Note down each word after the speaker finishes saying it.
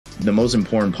The most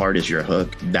important part is your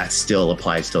hook. That still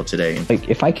applies still today. Like,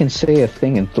 if I can say a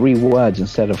thing in 3 words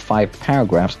instead of 5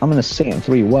 paragraphs, I'm going to say it in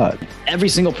 3 words. Every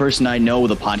single person I know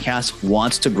with a podcast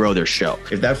wants to grow their show.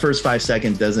 If that first 5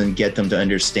 seconds doesn't get them to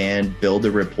understand, build a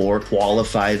rapport,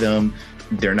 qualify them,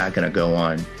 they're not going to go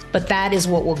on. But that is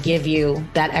what will give you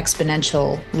that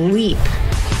exponential leap.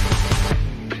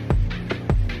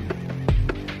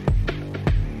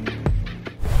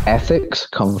 Ethics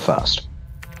come first.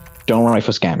 Don't write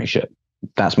for scammy shit.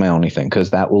 That's my only thing, because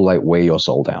that will like weigh your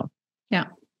soul down. Yeah.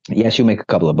 Yes, you make a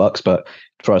couple of bucks, but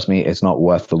trust me, it's not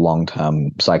worth the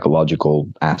long-term psychological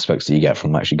aspects that you get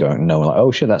from actually going, no, like,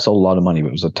 oh shit, that's a lot of money, but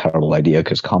it was a terrible idea,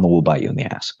 because karma will bite you in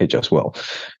the ass. It just will.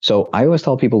 So I always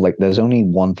tell people, like, there's only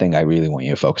one thing I really want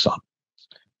you to focus on.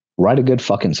 Write a good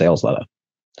fucking sales letter.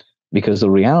 Because the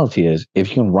reality is, if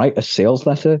you can write a sales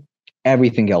letter,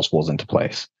 everything else falls into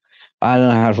place. I don't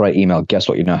know how to write email. Guess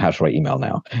what? You know how to write email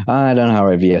now. I don't know how to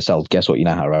write VSL. Guess what? You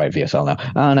know how to write VSL now.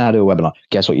 I don't know how to do a webinar.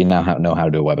 Guess what? You now know how to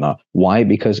do a webinar. Why?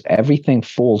 Because everything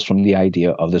falls from the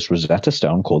idea of this Rosetta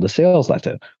Stone called a sales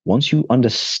letter. Once you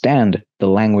understand the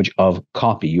language of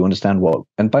copy, you understand what,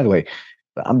 and by the way,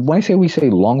 when we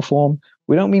say long form,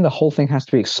 we don't mean the whole thing has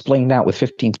to be explained out with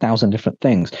 15,000 different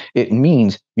things. It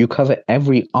means you cover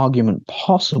every argument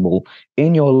possible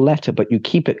in your letter, but you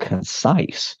keep it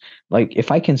concise. Like,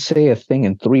 if I can say a thing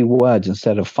in 3 words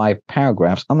instead of 5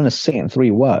 paragraphs, I'm going to say it in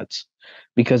 3 words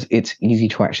because it's easy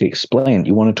to actually explain.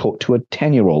 You want to talk to a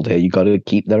 10-year-old here, you got to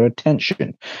keep their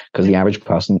attention, because the average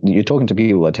person, you're talking to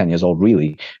people who are 10 years old,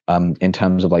 really, in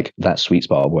terms of like that sweet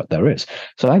spot of what there is.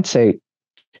 So I'd say,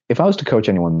 if I was to coach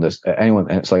anyone, and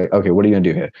it's like, okay, what are you going to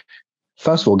do here?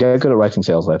 First of all, get good at writing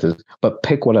sales letters, but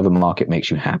pick whatever market makes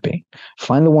you happy.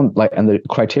 Find the one, like, and the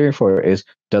criteria for it is,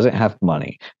 does it have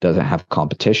money? Does it have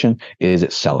competition? Is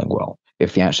it selling well?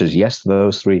 If the answer is yes to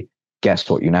those 3, guess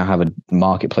what? You now have a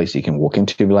marketplace you can walk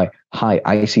into and be like, hi,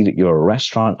 I see that you're a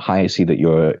restaurant. Hi, I see that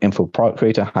you're an info product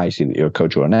creator. Hi, I see that you're a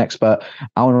coach or an expert.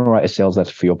 I want to write a sales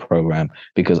letter for your program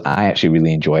because I actually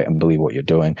really enjoy it and believe what you're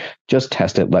doing. Just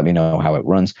test it. Let me know how it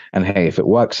runs. And hey, if it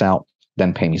works out,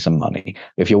 then pay me some money.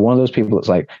 If you're one of those people that's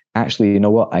like, actually, you know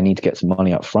what? I need to get some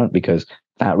money up front because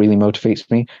that really motivates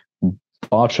me.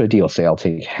 Barter a deal, say I'll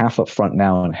take half up front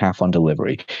now and half on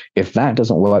delivery. If that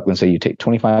doesn't work, then say you take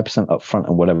 25% up front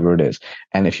and whatever it is.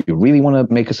 And if you really want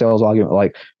to make a sales argument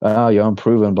like, oh, you're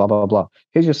unproven, blah, blah, blah,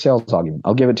 here's your sales argument.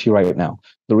 I'll give it to you right now.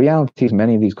 The reality is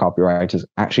many of these copywriters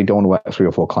actually don't want to work 3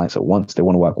 or 4 clients at once. They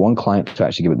want to work one client to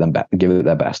actually give it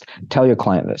their best. Tell your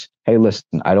client this. Hey,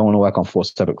 listen, I don't want to work on 4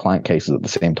 separate client cases at the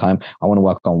same time. I want to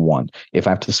work on one. If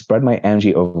I have to spread my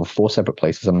energy over 4 separate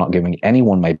places, I'm not giving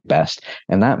anyone my best.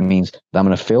 And that means that I'm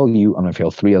going to fail you. I'm going to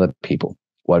fail 3 other people.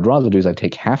 What I'd rather do is I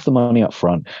take half the money up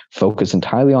front, focus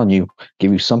entirely on you,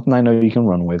 give you something I know you can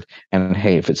run with. And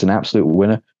hey, if it's an absolute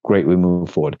winner, great, we move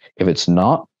forward. If it's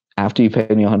not, after you pay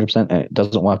me 100% and it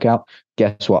doesn't work out,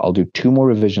 guess what? I'll do 2 more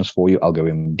revisions for you. I'll go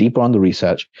in deeper on the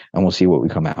research and we'll see what we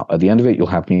come out. At the end of it, you'll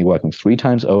have me working 3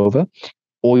 times over,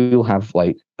 or you'll have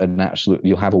like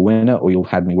you'll have a winner, or you'll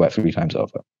have me work 3 times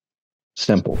over.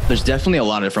 Simple. There's definitely a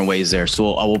lot of different ways there.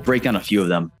 So I will break down a few of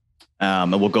them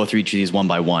and we'll go through each of these one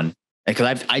by one.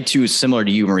 Because I too, similar to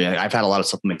you, Maria, I've had a lot of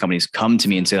supplement companies come to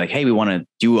me and say like, hey, we want to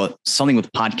do something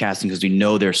with podcasting because we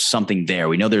know there's something there.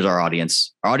 We know there's our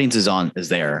audience. Our audience is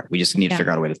there. We just need to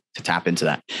figure out a way to tap into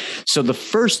that. So the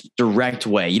first direct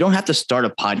way, you don't have to start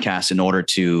a podcast in order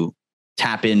to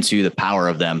tap into the power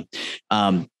of them.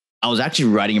 I was actually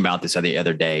writing about this the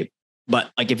other day, but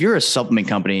like if you're a supplement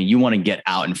company, you want to get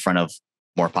out in front of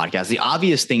more podcasts. The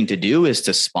obvious thing to do is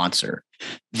to sponsor.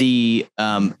 The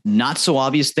not so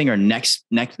obvious thing or next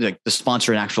like to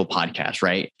sponsor an actual podcast,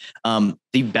 right?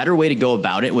 The better way to go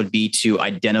about it would be to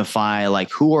identify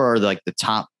like who are like the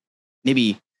top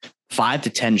maybe 5 to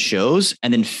 10 shows,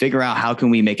 and then figure out how can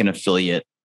we make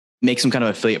some kind of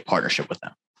affiliate partnership with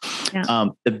them. Yeah.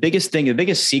 The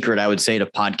biggest secret I would say to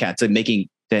podcasts and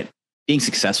being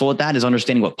successful at that is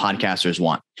understanding what podcasters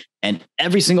want. And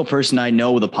every single person I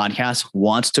know with a podcast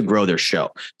wants to grow their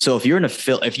show. So if you're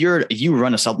if you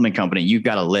run a supplement company, you've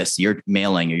got a list you're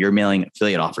mailing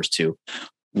affiliate offers to,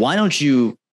 why don't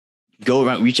you go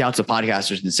around, reach out to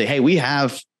podcasters and say, hey, we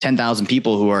have 10,000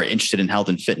 people who are interested in health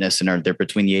and fitness and they're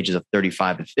between the ages of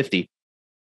 35 and 50.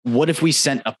 What if we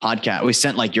sent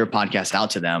like your podcast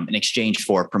out to them in exchange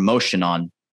for promotion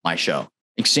on my show,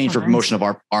 for promotion of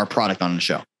our product on the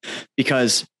show?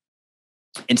 Because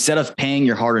instead of paying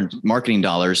your hard-earned marketing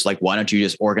dollars, like, why don't you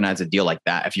just organize a deal like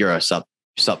that? If you're a sub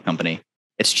company,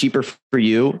 it's cheaper for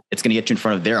you. It's going to get you in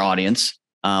front of their audience.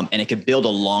 And it could build a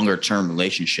longer term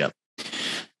relationship.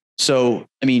 So,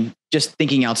 I mean, just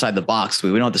thinking outside the box, we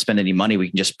don't have to spend any money. We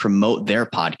can just promote their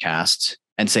podcast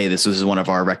and say, this is one of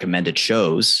our recommended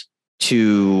shows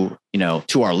to,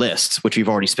 to our lists, which we've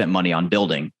already spent money on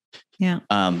building. Yeah.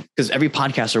 Because every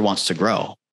podcaster wants to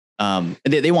grow.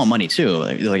 They want money too,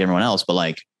 like everyone else, but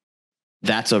like,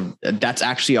 that's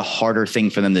actually a harder thing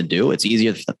for them to do. It's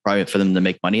easier probably for them to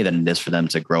make money than it is for them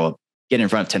to grow up, get in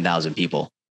front of 10,000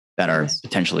 people that are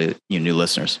potentially new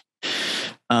listeners.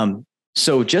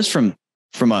 So just from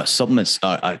a supplements,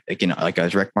 again, like a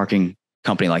direct marketing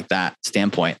company like that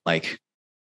standpoint, like,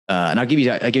 and I'll give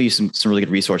you some really good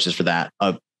resources for that.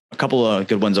 A couple of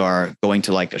good ones are going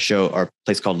to like a show or a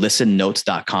place called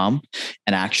listennotes.com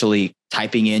and actually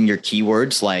typing in your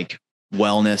keywords like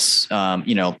wellness.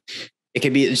 It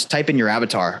could be just type in your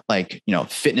avatar, like,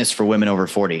 fitness for women over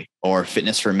 40 or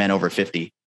fitness for men over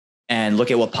 50, and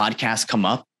look at what podcasts come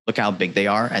up, look how big they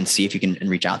are, and see if you can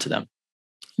reach out to them.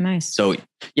 Nice. So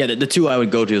yeah, the two I would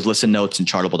go to is Listen Notes and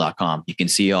Chartable.com. You can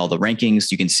see all the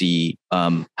rankings. You can see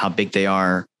how big they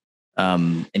are.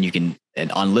 And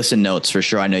on Listen Notes for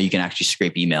sure, I know you can actually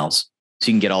scrape emails. So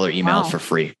you can get all their emails for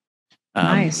free.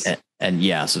 Nice. And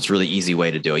yeah, so it's a really easy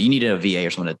way to do it. You need a VA or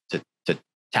someone to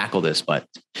tackle this, but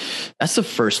that's the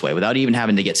first way without even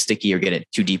having to get sticky or get it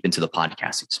too deep into the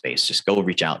podcasting space. Just go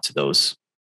reach out to those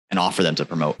and offer them to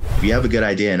promote. If you have a good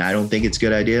idea and I don't think it's a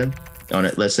good idea on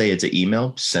it, let's say it's an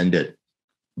email, send it.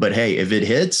 But hey, if it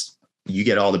hits, you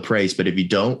get all the praise. But if you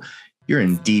don't, you're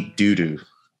in deep doo-doo.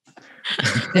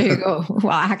 There you go.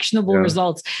 Well, actionable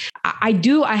results.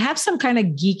 I have some kind of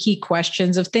geeky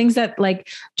questions of things that like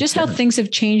just how things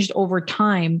have changed over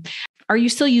time. Are you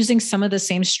still using some of the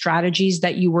same strategies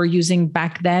that you were using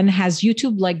back then? Has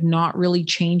YouTube like not really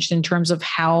changed in terms of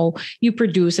how you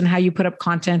produce and how you put up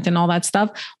content and all that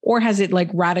stuff? Or has it like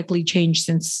radically changed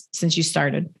since you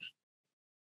started?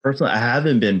 Personally, I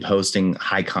haven't been posting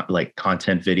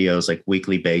content videos like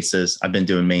weekly basis. I've been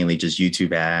doing mainly just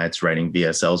YouTube ads, writing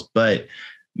VSLs, but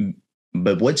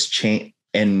what's changed,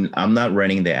 and I'm not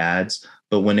running the ads,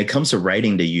 but when it comes to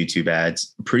writing the YouTube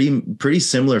ads, pretty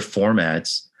similar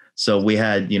formats. So we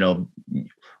had,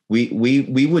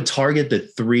 we would target the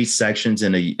 3 sections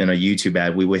in a YouTube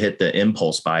ad. We would hit the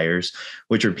impulse buyers,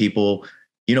 which are people,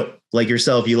 like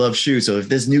yourself, you love shoes. So if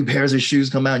this new pairs of shoes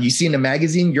come out and you see in the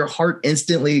magazine, your heart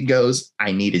instantly goes,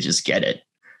 I need to just get it.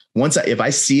 If I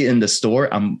see it in the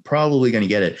store, I'm probably going to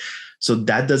get it. So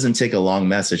that doesn't take a long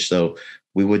message. So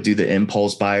we would do the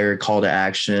impulse buyer call to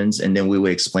actions, and then we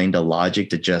would explain the logic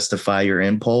to justify your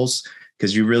impulse,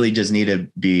 because you really just need to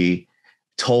be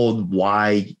told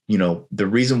why, the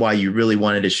reason why you really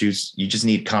wanted to shoes, you just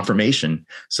need confirmation.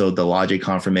 So the logic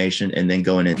confirmation, and then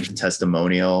going into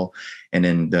testimonial, and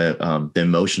then the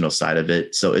emotional side of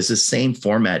it. So it's the same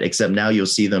format, except now you'll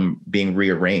see them being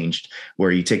rearranged,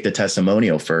 where you take the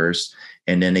testimonial first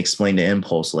and then explain the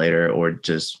impulse later, or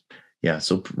just,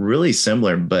 so really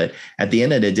similar. But at the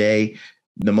end of the day,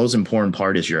 the most important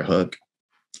part is your hook.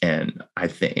 And I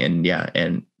think,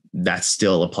 and that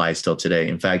still applies till today.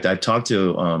 In fact, I've talked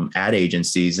to ad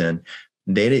agencies, and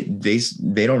they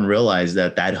don't realize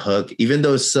that hook, even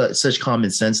though it's such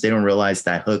common sense, they don't realize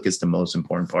that hook is the most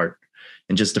important part.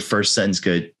 And just the first sentence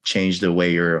could change the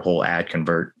way your whole ad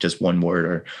convert, just one word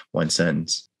or one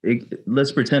sentence.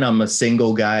 Let's pretend I'm a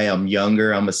single guy. I'm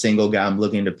younger. I'm a single guy. I'm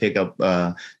looking to pick up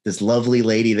this lovely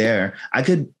lady there. I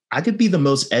could be the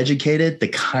most educated, the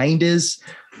kindest,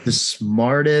 the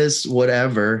smartest,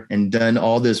 whatever, and done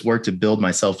all this work to build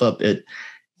myself up.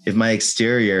 If my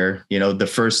exterior,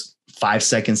 the first 5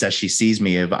 seconds that she sees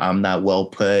me, if I'm not well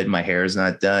put, my hair is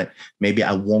not done, maybe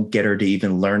I won't get her to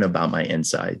even learn about my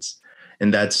insides.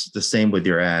 And that's the same with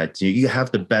your ads. You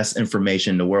have the best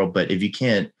information in the world, but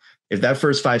if that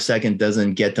first 5 seconds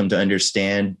doesn't get them to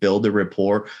understand, build a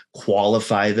rapport,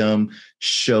 qualify them,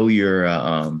 show your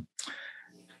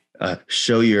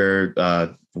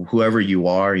whoever you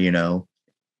are,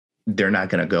 they're not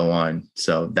going to go on.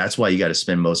 So that's why you got to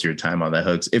spend most of your time on that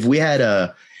hooks. If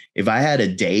I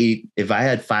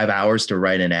had 5 hours to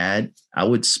write an ad, I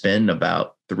would spend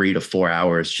about 3 to 4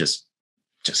 hours just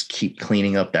keep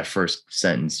cleaning up that first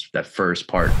sentence, that first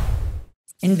part.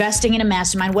 Investing in a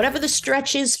mastermind, whatever the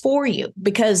stretch is for you,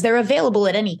 because they're available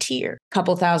at any tier, a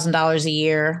couple $1,000s a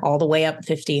year, all the way up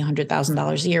 $50,000,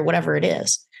 $100,000 a year, whatever it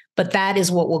is. But that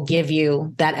is what will give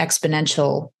you that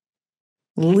exponential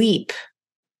leap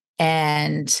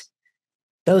and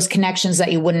those connections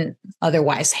that you wouldn't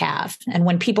otherwise have. And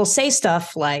when people say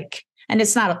stuff like, and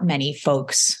it's not many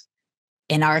folks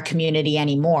in our community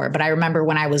anymore, but I remember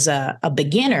when I was a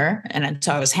beginner, and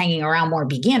so I was hanging around more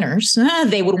beginners,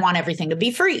 they would want everything to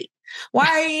be free. Why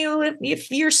are you, if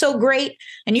you're so great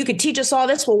and you could teach us all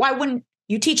this, well, why wouldn't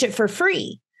you teach it for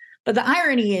free. But the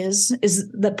irony is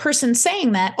the person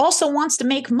saying that also wants to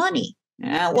make money.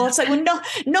 Yeah, well, it's like, well,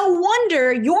 no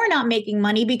wonder you're not making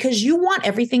money because you want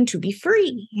everything to be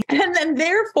free. And then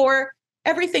therefore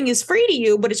everything is free to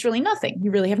you, but it's really nothing.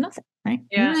 You really have nothing, right?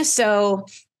 Yeah. So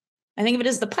I think of it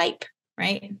as the pipe,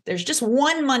 right? There's just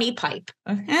one money pipe.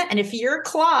 And if you're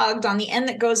clogged on the end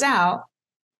that goes out,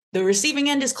 the receiving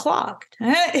end is clogged.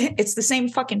 It's the same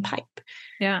fucking pipe.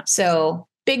 Yeah. So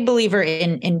big believer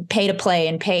in pay to play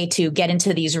and pay to get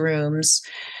into these rooms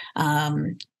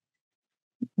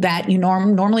that you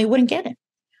normally wouldn't get in.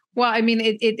 Well, I mean,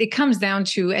 it comes down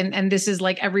to, and this is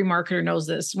like every marketer knows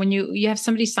this. When you have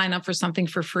somebody sign up for something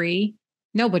for free,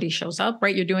 nobody shows up,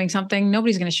 right? You're doing something,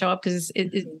 nobody's going to show up because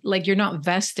it like you're not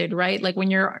vested, right? Like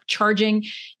when you're charging,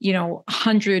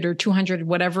 100 or 200,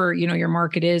 whatever, your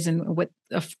market is and what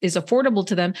is affordable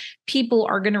to them, people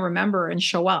are going to remember and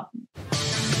show up.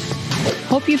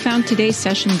 Hope you found today's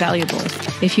session valuable.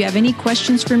 If you have any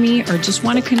questions for me or just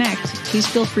want to connect, please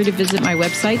feel free to visit my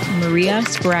website,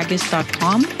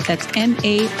 mariasparagis.com. That's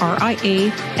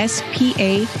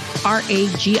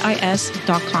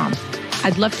MariaSparagis.com.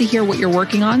 I'd love to hear what you're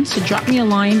working on, so drop me a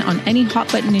line on any hot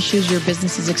button issues your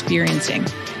business is experiencing.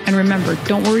 And remember,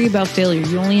 don't worry about failure.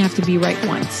 You only have to be right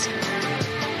once.